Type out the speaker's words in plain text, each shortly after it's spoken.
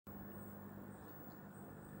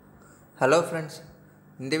Hello friends,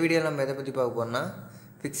 இந்த வீடியோவில் நம்ம எதை பற்றி பார்க்க போகிறோம்னா,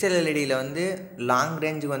 பிக்சல் எல்இடியில் வந்து லாங்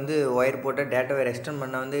ரேஞ்சுக்கு வந்து ஒயர் போட்டால் டேட்டா ஒயர் எக்ஸ்டெண்ட்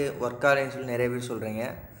பண்ணால் வந்து ஒர்க் ஆகலைன்னு சொல்லி நிறைய பேர் சொல்கிறீங்க.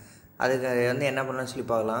 அதுக்கு வந்து என்ன பண்ணலாம்னு சொல்லி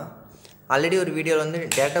பார்க்கலாம். ஆல்ரெடி ஒரு வீடியோவில் வந்து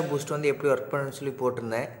டேட்டா பூஸ்ட் வந்து எப்படி ஒர்க் பண்ணணும்னு சொல்லி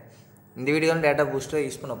போட்டிருந்தேன். இந்த வீடியோவில் டேட்டா பூஸ்ட்டை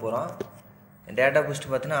யூஸ் பண்ண போகிறோம். டேட்டா பூஸ்ட்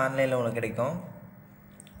பார்த்தீங்கன்னா ஆன்லைனில் உங்களுக்கு கிடைக்கும்.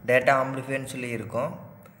 டேட்டா ஆம்பிளிஃபையர்னு சொல்லி இருக்கும்.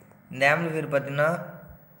 இந்த ஆம்பிளிஃபையர் பார்த்தீங்கன்னா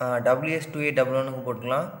WS2811க்கு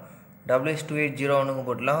போட்டுக்கலாம், WS2801க்கு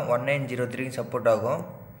போட்டுக்கலாம், 1903க்கு சப்போர்ட் ஆகும்.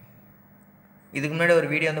 இதுக்கு முன்னாடி ஒரு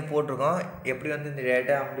வீடியோ வந்து போட்டிருக்கோம், எப்படி வந்து இந்த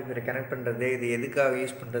டேட்டா ஆம்பிளிஃபையரை கனெக்ட் பண்ணுறது, இது எதுக்காக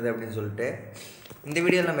யூஸ் பண்ணுறது அப்படின்னு சொல்லிட்டு. இந்த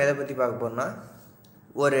வீடியோவில் நம்ம எதை பற்றி பார்க்க போகிறோம்னா,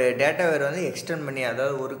 ஒரு டேட்டா ஒயர் வந்து எக்ஸ்டெண்ட் பண்ணி,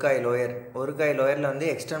 அதாவது ஒரு காயில் ஒயரில் வந்து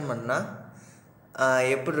எக்ஸ்டெண்ட் பண்ணால்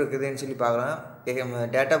எப்படி இருக்குதுன்னு சொல்லி பார்க்கலாம்.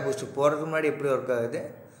 டேட்டா பூஸ்ட்டு போடுறதுக்கு முன்னாடி எப்படி ஒர்க் ஆகுது,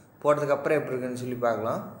 போடுறதுக்கப்புறம் எப்படி இருக்குதுன்னு சொல்லி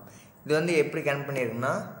பார்க்கலாம். இது வந்து எப்படி கனெக்ட்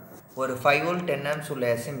பண்ணியிருக்குன்னா, ஒரு 5 வோல்ட் 10 ஆம்ப்ஸ் உள்ள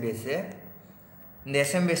எஸ்எம்பிஎஸ்ஸு. இந்த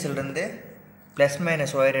எஸ்எம்பிஎஸ்லேருந்து ப்ளஸ்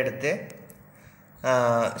மைனஸ் ஒயர் எடுத்து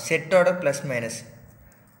செட்டோட ப்ளஸ் மைனஸ்,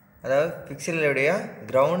 அதாவது பிக்சலுடைய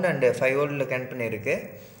கிரவுண்ட் அண்டு 5 வோல்ட்டில் கனெக்ட் பண்ணியிருக்கு.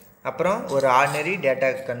 அப்புறம் ஒரு ஆர்டினரி டேட்டா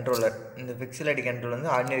கண்ட்ரோலர், இந்த பிக்சல் ஐடி கண்ட்ரோலர்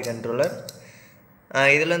வந்து ஆர்டினரி கண்ட்ரோலர்.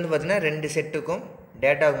 இதில் வந்து பார்த்திங்கன்னா 2 செட்டுக்கும்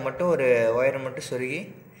டேட்டாவுக்கு மட்டும் ஒரு ஒயரை மட்டும் சொருகி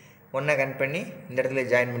ஒன்றா கனெக்ட் பண்ணி இந்த இடத்துல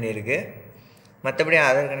ஜாயின் பண்ணியிருக்கு. மற்றபடி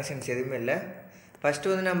அதர் கனெக்ஷன்ஸ் எதுவுமே இல்லை. ஃபஸ்ட்டு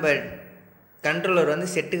வந்து நம்ம கண்ட்ரோலர் வந்து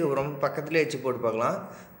செட்டுக்கு ரொம்ப பக்கத்துலேயே வச்சு போட்டு பார்க்கலாம்.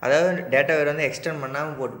 அதாவது டேட்டா ஒயர் வந்து எக்ஸ்டெண்ட்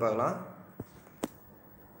பண்ணாமல் போட்டு பார்க்கலாம்.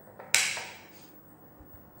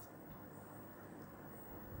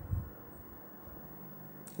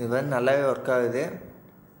 இது வந்து நல்லாவே ஒர்க் ஆகுது.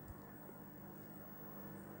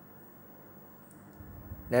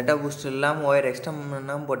 டேட்டா பூஸ்ட் இல்லாமல் ஒயர் எக்ஸ்டெண்ட்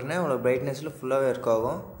பண்ணாமல் போட்டிங்கன்னா இவ்வளோ பிரைட்னஸில் ஃபுல்லாகவே ஒர்க்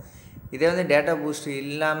ஆகும். இதே வந்து டேட்டா பூஸ்ட்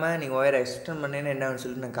இல்லாமல் நீங்கள் ஒயர் எக்ஸ்டெண்ட் பண்ணீங்கன்னா என்னன்னு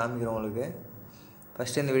சொல்லிட்டு நான் காமிக்கிறேன் உங்களுக்கு.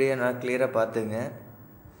 ஃபஸ்ட்டு இந்த வீடியோ நல்லா கிளியராக பார்த்துங்க.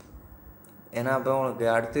 ஏன்னா அப்போ உங்களுக்கு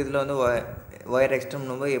அடுத்த இதில் வந்து ஒயர் எக்ஸ்டெண்ட்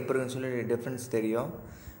பண்ணும்போது எப்படி இருக்குன்னு சொல்லி டிஃப்ரென்ஸ் தெரியும்.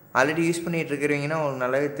 ஆல்ரெடி யூஸ் பண்ணிகிட்டு இருக்கிறீங்கன்னா உங்களுக்கு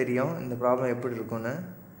நல்லாவே தெரியும் இந்த ப்ராப்ளம் எப்படி இருக்குன்னு.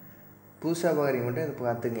 புதுசாக பார்க்குறீங்க மட்டும் இது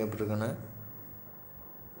பார்த்துங்க எப்படி இருக்குன்னு.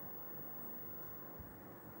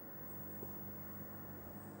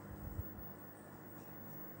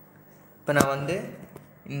 இப்போ நான் வந்து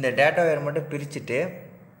இந்த டேட்டா ஒயர் மட்டும் பிரிச்சுட்டு,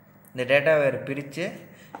 இந்த டேட்டா ஒயர் பிரித்து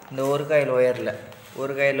இந்த ஒரு காயில் ஒயரில்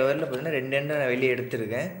பார்த்தீங்கன்னா 2 எண்டை நான் வெளியே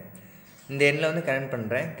எடுத்துருக்கேன். இந்த எண்ணில் வந்து கனெக்ட்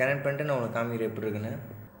பண்ணிட்டு நான் உங்களுக்கு காமிக்கிறேன் எப்படி இருக்குன்னு.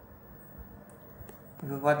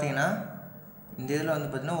 இப்போ பார்த்தீங்கன்னா இந்த இதில் வந்து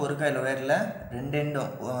பார்த்திங்கன்னா ஒரு காயில் ஒயரில் 2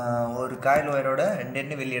 எண்டும், ஒரு காயில் ஒயரோட 2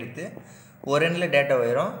 எண்டும் வெளியே எடுத்து ஒரு எண்ணில் டேட்டா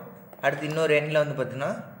ஒயரும், அடுத்து இன்னொரு எண்ணில் வந்து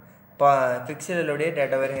பார்த்திங்கன்னா பிக்சலுடைய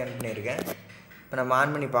டேட்டா ஒயரும் கனெக்ட் பண்ணியிருக்கேன். இப்போ நம்ம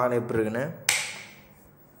ஆன் பண்ணி பார்க்கலாம் எப்படி இருக்குன்னு.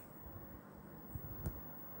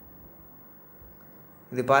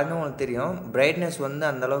 இது பார்த்தீங்கன்னா உங்களுக்கு தெரியும், பிரைட்னஸ் வந்து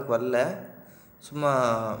அந்தளவுக்கு வரல, சும்மா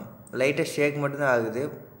லைட்டாக ஷேக் மட்டும்தான் ஆகுது.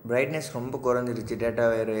 பிரைட்னஸ் ரொம்ப குறைஞ்சிருச்சு டேட்டா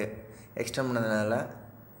ஒயர் எக்ஸ்டெண்ட் பண்ணதுனால.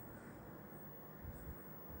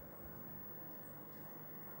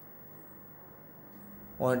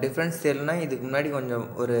 உங்களுக்கு டிஃப்ரென்ஸ் தெரியலனா இதுக்கு முன்னாடி கொஞ்சம்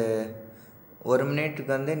ஒரு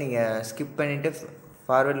மினிட்டுக்கு வந்து நீங்கள் ஸ்கிப் பண்ணிவிட்டு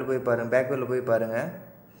ஃபார்வேர்டில் போய் பாருங்கள், பேக்வேர்டில் போய் பாருங்கள்.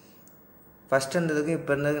 ஃபஸ்ட் இருந்ததுக்கு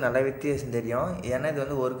இப்போ இருந்ததுக்கு நல்லா வித்தியாசம் தெரியும். ஏன்னா இது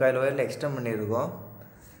வந்து ஒரு காயில் ஒயரில் எக்ஸ்டெண்ட் பண்ணியிருக்கோம்.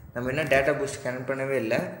 நம்ம இன்னும் டேட்டா பூஸ்ட் கனெக்ட் பண்ணவே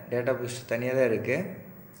இல்லை, டேட்டா பூஸ்ட் தனியாக தான் இருக்குது.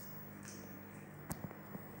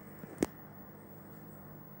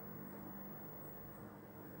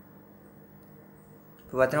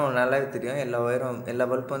 இப்போ பார்த்தீங்கன்னா உங்களுக்கு நல்லாவே தெரியும், எல்லா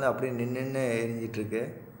பல்பும் வந்து அப்படியே நின்று எரிஞ்சிட்ருக்கு.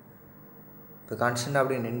 இப்போ கான்ஸ்டண்ட்டாக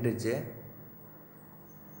அப்படியே நின்றுச்சு.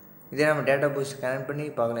 இதே நம்ம டேட்டா பூஸ்ட் கனெக்ட் பண்ணி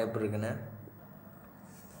பார்க்கலாம் எப்படி இருக்குன்னு.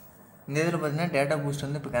 இந்த இதில் பார்த்தீங்கன்னா டேட்டா பூஸ்ட்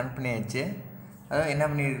வந்து இப்போ கனெக்ட் பண்ணியாச்சு. அதாவது என்ன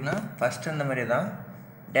பண்ணியிருக்குன்னா, ஃபஸ்ட்டு இந்த மாதிரி தான்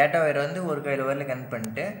டேட்டா ஒயர் வந்து ஒரு கையில் ஒயரில் கனெக்ட்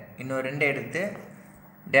பண்ணிட்டு இன்னொரு 2 எடுத்து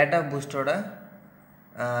டேட்டா பூஸ்ட்டோட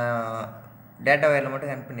டேட்டா ஒயரில்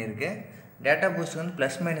மட்டும் கனெக்ட் பண்ணியிருக்கு. டேட்டா பூஸ்ட் வந்து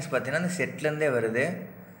ப்ளஸ் மைனஸ் பார்த்திங்கன்னா அந்த செட்லேருந்தே வருது.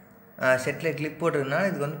 செட்டில் கிளிப் போட்டிருக்கனால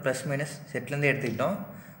இதுக்கு வந்து ப்ளஸ் மைனஸ் செட்லேருந்தே எடுத்துக்கிட்டோம்.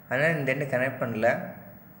 அதனால் இந்த ரெண்டு கனெக்ட் பண்ணல.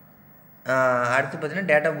 அடுத்து பார்த்திங்கன்னா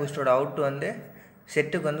டேட்டா பூஸ்ட்டோட அவுட் வந்து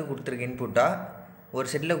செட்டுக்கு வந்து கொடுத்துருக்கு இன்புட்டாக. ஒரு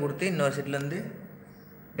செட்டில் கொடுத்து இன்னொரு செட்லேருந்து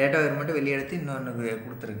டேட்டா ஒயர் மட்டும் வெளியே எடுத்து இன்னொன்று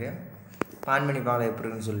கொடுத்துருக்கு. ஆன் பண்ணி பார்க்கலாம் எப்படி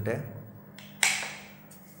இருக்குன்னு சொல்லிட்டு.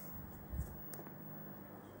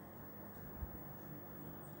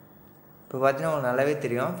 இப்போ பார்த்தீங்கன்னா உங்களுக்கு நல்லாவே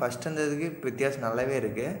தெரியும், ஃபஸ்ட் இருந்ததுக்கு இப்போ வித்தியாசம் நல்லாவே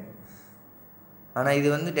இருக்குது. ஆனால் இது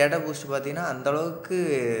வந்து டேட்டா பூஸ்ட் பார்த்திங்கன்னா அந்தளவுக்கு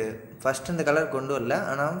ஃபஸ்ட் இந்த கலர் கொண்டு வரல.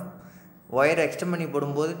 ஆனால் ஒயரை எக்ஸ்டெண்ட் பண்ணி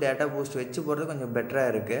போடும்போது டேட்டா பூஸ்ட் வச்சு போடுறது கொஞ்சம்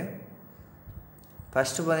பெட்டராக இருக்குது.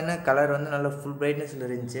 ஃபஸ்ட்டு பார்த்திங்கன்னா கலர் வந்து நல்லா ஃபுல் பிரைட்னஸில்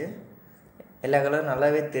இருந்துச்சு, எல்லா கலரும்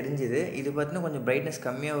நல்லாவே தெரிஞ்சுது. இது பார்த்திங்கன்னா கொஞ்சம் பிரைட்னஸ்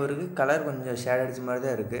கம்மியாகவும் இருக்குது, கலர் கொஞ்சம் ஷேட் அடிச்ச மாதிரி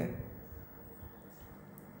தான் இருக்குது.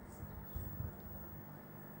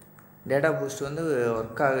 டேட்டா பூஸ்ட் வந்து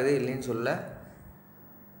ஒர்க் ஆகுது இல்லைன்னு சொல்ல.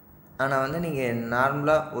 ஆனால் வந்து நீங்கள்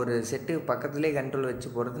நார்மலாக ஒரு செட்டு பக்கத்துலேயே கண்ட்ரோல் வச்சு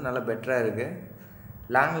போகிறது நல்லா பெட்டராக இருக்குது.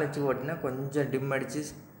 லாங்கில் வச்சு போட்டிங்கன்னா கொஞ்சம் டிம் அடித்து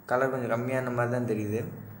கலர் கொஞ்சம் கம்மியான மாதிரி தான் தெரியுது.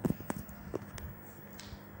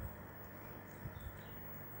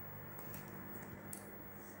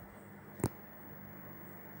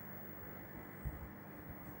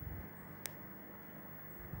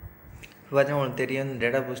 இப்போ பார்த்தீங்கன்னா உங்களுக்கு தெரியும்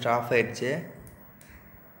டேட்டா பூஸ்ட் ஆஃப் ஆகிடுச்சு.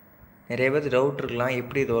 நிறைய பேருக்கு டவுட் இருக்கலாம்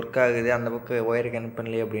எப்படி இது ஒர்க் ஆகுது, அந்த பக்கம் ஒயர் கனெக்ட்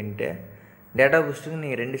பண்ணலையே அப்படின்ட்டு. டேட்டா பூஸ்ட்டுக்கு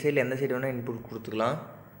நீங்கள் 2 சைடில் எந்த சைடு வேணால் இன்புட் கொடுத்துக்கலாம்,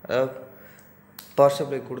 அதாவது பவர்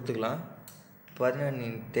சப்ளை கொடுத்துக்கலாம். இப்போ பார்த்தீங்கன்னா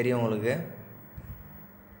தெரியும் உங்களுக்கு.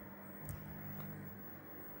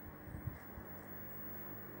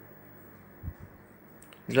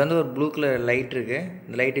 இதில் வந்து ஒரு ப்ளூ கலர் லைட் இருக்குது.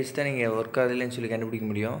 இந்த லைட் வச்சு தான் நீங்கள் ஒர்க் ஆகுது இல்லைன்னு சொல்லி கண்டுபிடிக்க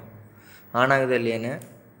முடியும், ஆன் ஆகுது இல்லையான்னு.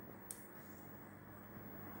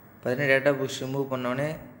 பார்த்தீங்கன்னா டேட்டா பூஸ்ட் ரிமூவ் பண்ணோடனே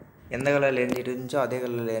எந்த கலரில் எரிஞ்சிட்டு இருந்துச்சோ அதே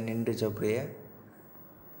கலரில் நின்றுச்சு அப்படியே.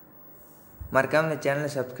 மறக்காமல் இந்த சேனலை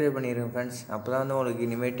சப்ஸ்கிரைப் பண்ணிடுங்க ஃப்ரெண்ட்ஸ். அப்போ தான் வந்து உங்களுக்கு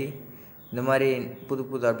இனிமேட்டு இந்த மாதிரி புது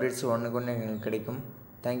புது அப்டேட்ஸ் ஒன்றுக்கு ஒன்று எங்களுக்கு கிடைக்கும்.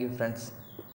 Thank you friends.